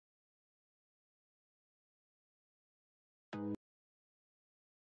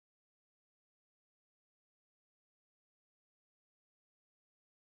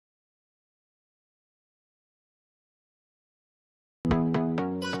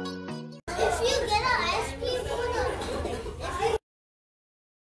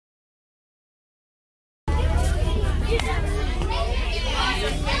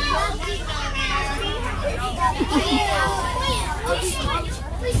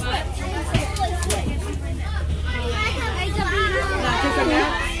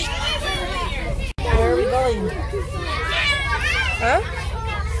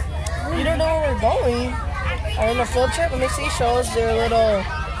going. On a field trip. Let me see. Show us their little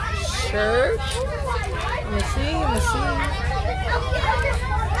shirt. Let me see.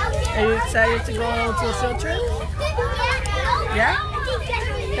 Are you excited to go to a field trip? Yeah?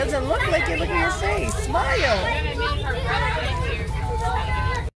 Doesn't look like it. Look at your face. Smile.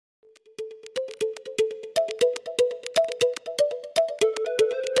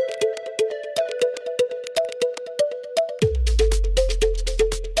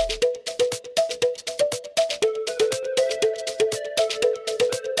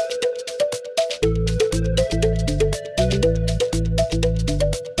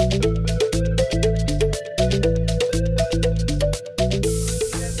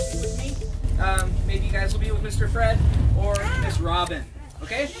 Maybe you guys will be with Mr. Fred or Miss Robin,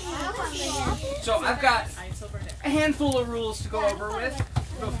 okay? So I've got a handful of rules to go over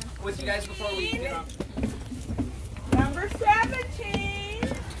with you guys before we get off. Number 17.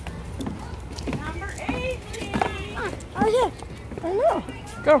 Number 18. Oh yeah, I know.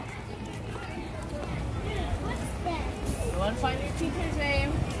 Go. You want to find your teacher's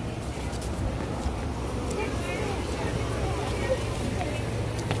name?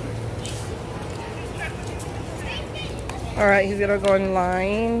 All right, he's gonna go in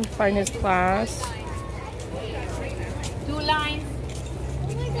line, find his class. 2 lines.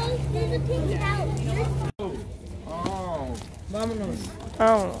 Oh, vámonos.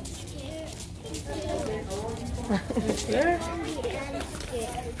 Oh. Scared?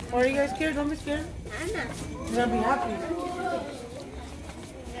 Why are you guys scared? Don't be scared. You're gonna be happy.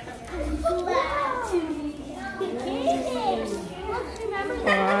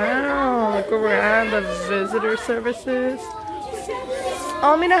 Wow, look over at the visitor services.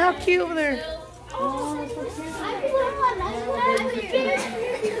 Oh, mira how cute over there.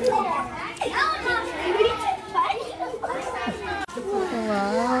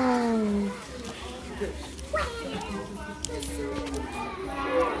 Wow.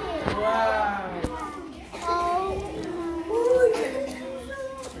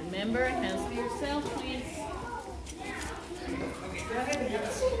 Remember, hands to yourself, please. Okay, go ahead and give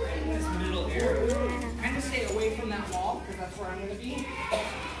us this middle area. Kind of stay away from that wall because that's where I'm going to be.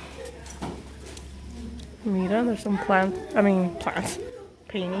 Mira, there's some plants.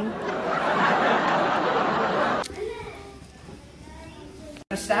 Painting.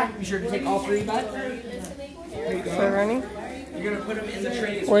 A stack, be sure to take all 3, bud. There you go. Start running. You're going to put them in the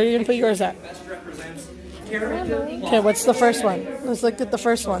trays. Where are you gonna put yours at? Best represents character. Okay, what's the first one? Let's look at the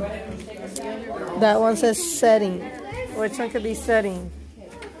first one. That one says setting. Which one could be setting?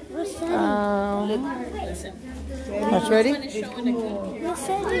 That's ready?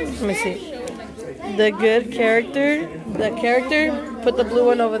 Let me see. The good character. The character. Put the blue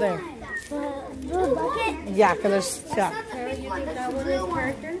one over there. Yeah, because there's yeah.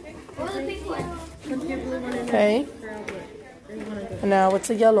 Okay. And now what's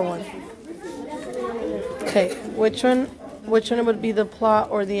the yellow one? Okay, which one would be the plot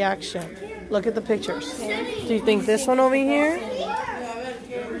or the action? Look at the pictures. Do you think this one over here?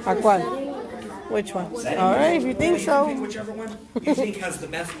 ¿A cuál? Which one? All right, if you think so. Whichever one you think has the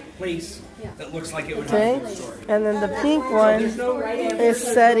best place that looks like it would Okay, have a story. and then the pink one is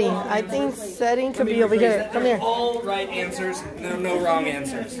setting. I think setting could be over here. Come here. All right answers, no wrong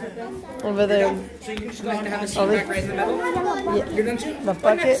answers. Over there. So you can just go ahead and have a seat Over. back right in the middle. Yeah. You're done too? The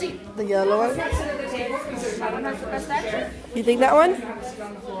bucket, the yellow one. You think that one?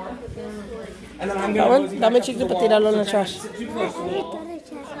 And then I'm That going one? Dame chiquito para tirarlo en la trash. too close to the wall.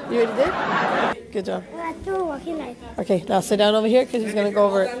 You already did? Good job. Okay, now sit down over here because he's going to go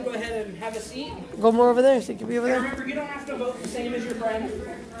over it. Go ahead and have a seat. Go more over there so you can be over there. Remember, you don't have to vote the same as your friend.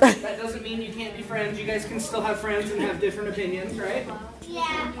 That doesn't mean you can't be friends. You guys can still have friends and have different opinions, right?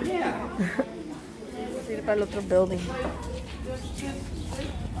 Yeah. Yeah. Ir para el otro building.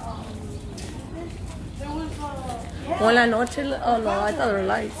 Oh, en la noche. Oh, no, I thought there were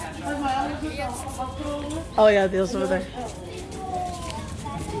lights. Oh, yeah, Dio's over there.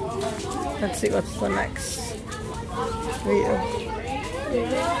 Let's see what's the next video.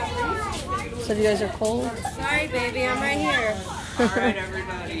 So you guys are cold? Sorry, baby, I'm right here. All right,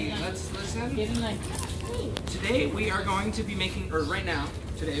 everybody, let's listen. Today we are going to be making, or right now,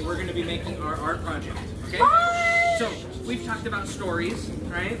 today we're going to be making our art project, okay? So, we've talked about stories,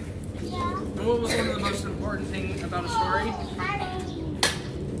 right? And what was one of the most important things about a story?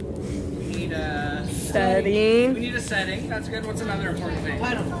 We need a Setting. We need a setting. That's good. What's another important thing?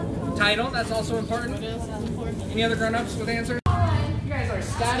 Title. That's also important. Any other grown-ups with answers? You guys are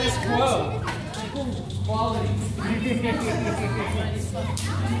status quo. Quality.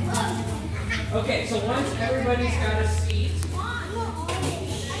 Okay, so once everybody's got a seat,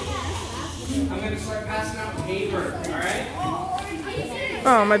 I'm going to start passing out paper, alright?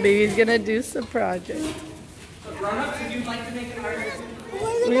 Oh, my baby's gonna do some project. So grown-ups, if you'd like to make an art,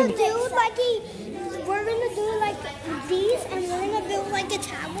 We're gonna do like these, and we're gonna build like a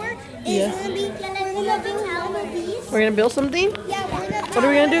tower. Yeah. We're gonna build one of these. We're gonna build something? Yeah, What are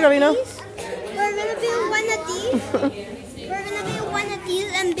we gonna do, Gabino? We're gonna build one of these. We're gonna build one of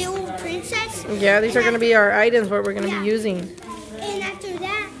these and build princess. Yeah, these are gonna be our items what we're gonna be using. And after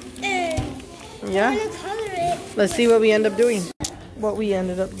that, Yeah. we're gonna color it. Let's see what we end up doing. What we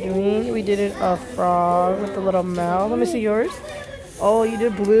ended up doing, we did a frog with a little mouth. Let me see yours. Oh, you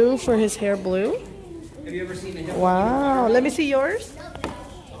did blue for his hair blue? have you ever seen a hippo? Wow, let me see yours.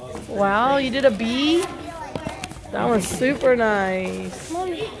 Wow, you did a bee? That one's super nice.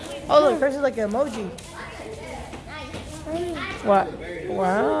 Oh, look, hers is like an emoji. What?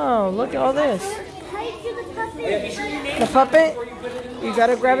 Wow, look at all this. The puppet? You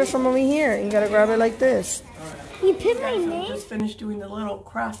gotta grab it from over here. You gotta grab it like this. You put my We name? just finished doing the little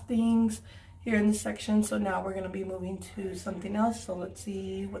craft things here in this section, so now we're gonna be moving to something else. So let's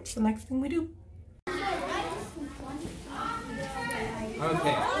see what's the next thing we do.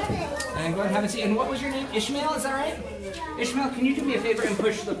 Okay. And go ahead and have a seat. And what was your name? Ishmael, is that right? Ishmael, can you do me a favor and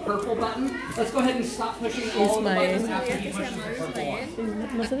push the purple button? Let's go ahead and stop pushing all the buttons after he pushes the purple one.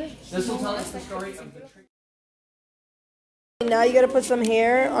 This will tell us the story of the tree. Now you gotta put some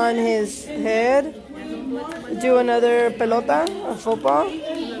hair on his head. Do another pelota, a football.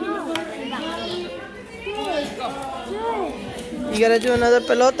 You gotta do another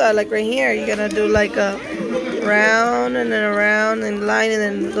pelota, like right here. You gotta do like a round and then a round and line and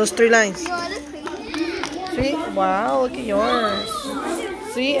then those 3 lines. See? Wow, look at yours.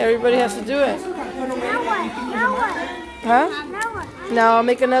 See, everybody has to do it. Now what? Huh? Now what? Now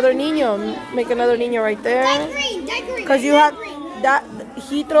make another niño. Make another niño right there. Green, dark green. Cause you have that.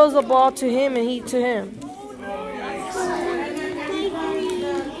 He throws the ball to him and he to him.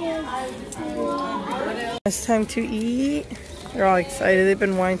 It's time to eat. They're all excited. They've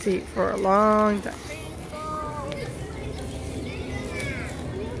been wanting to eat for a long time.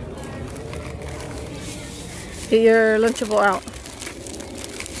 Get your Lunchable out.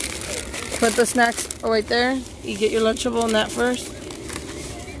 Put the snacks right there. You get your Lunchable in that first.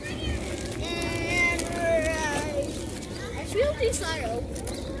 I feel these are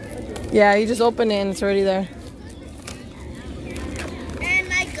open. Yeah, you just open it and it's already there. And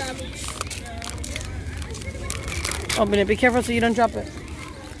my gummies. Open it. Be careful so you don't drop it.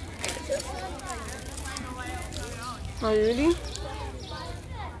 Are you ready?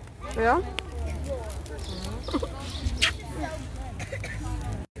 Yeah?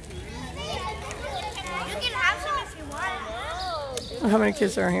 You can have some if you want. How many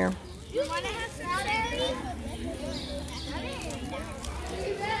kids are here? You want to have strawberry?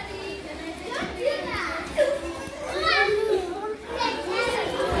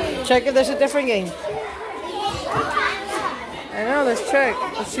 Check if there's a different game. I know, let's check.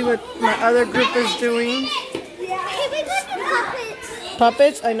 Let's see what my other group is doing. Hey, we got the puppets.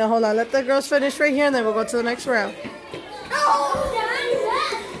 Puppets? I know, hold on. Let the girls finish right here and then we'll go to the next round. Oh,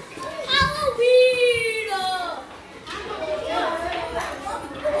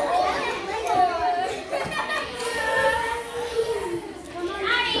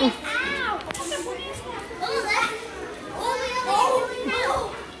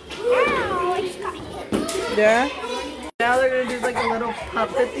 Yeah? Now they're going to do like a little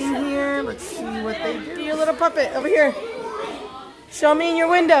puppet thing here. Let's see what they do. Your little puppet over here. Show me in your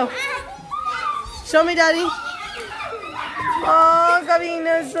window. Show me, Daddy. Oh,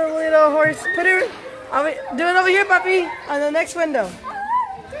 Gabino's a little horse. Put her. Do it over here, puppy. On the next window.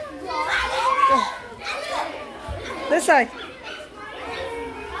 Go. This side.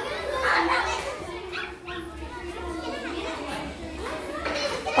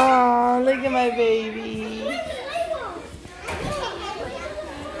 Oh, look at my baby.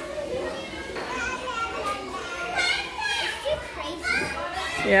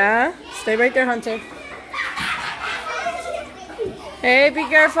 Yeah? Stay right there, Hunter. Hey, be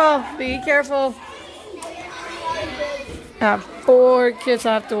careful. Be careful. I have 4 kids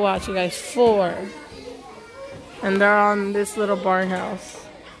I have to watch, you guys. 4. And they're on this little barn house.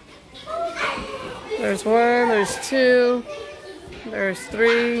 There's 1, there's 2, there's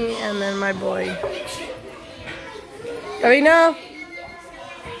 3, and then my boy. Gabino?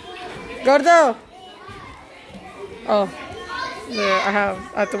 Gordo? Oh. There, I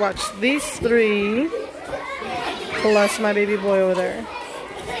have to watch these 3 plus my baby boy over there.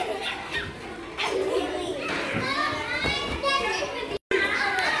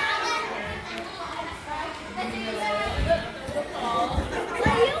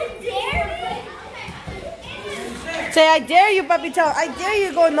 Say, I dare you, Papito. I dare you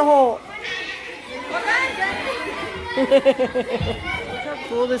to go in the hole. Look how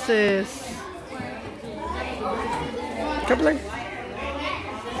cool this is. Coupler.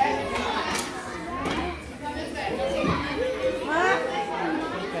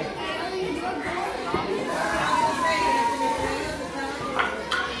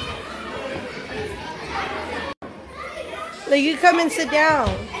 Like, you come and sit down.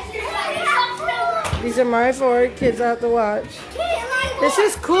 These are my 4 kids I have to watch. This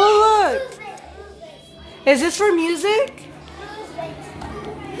is cool, look. Is this for music?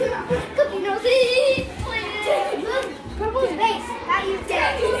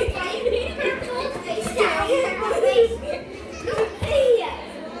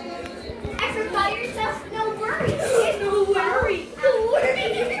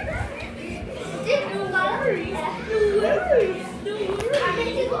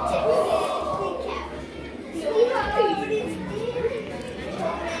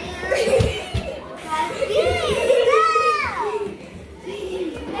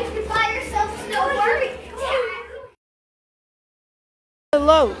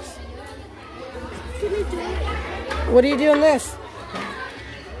 Loads. What are you doing this?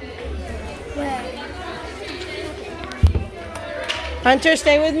 Hunter,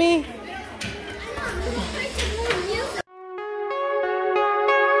 stay with me.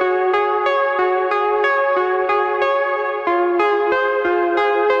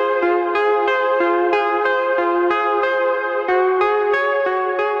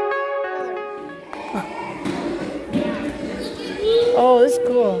 Oh, this is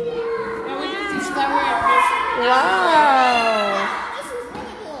cool. Wow.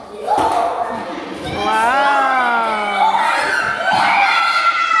 Wow.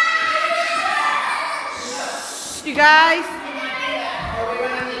 You guys.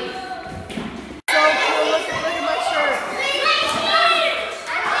 So cool. Look at my shirt.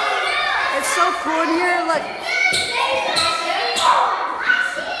 It's so cool in here.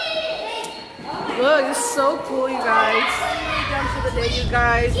 Look, it's so cool, you guys. Done for the day, you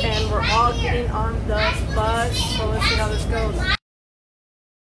guys, and we're all getting on the bus. So let's see how this goes.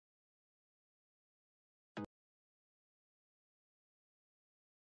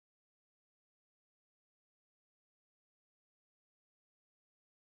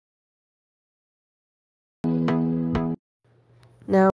 Now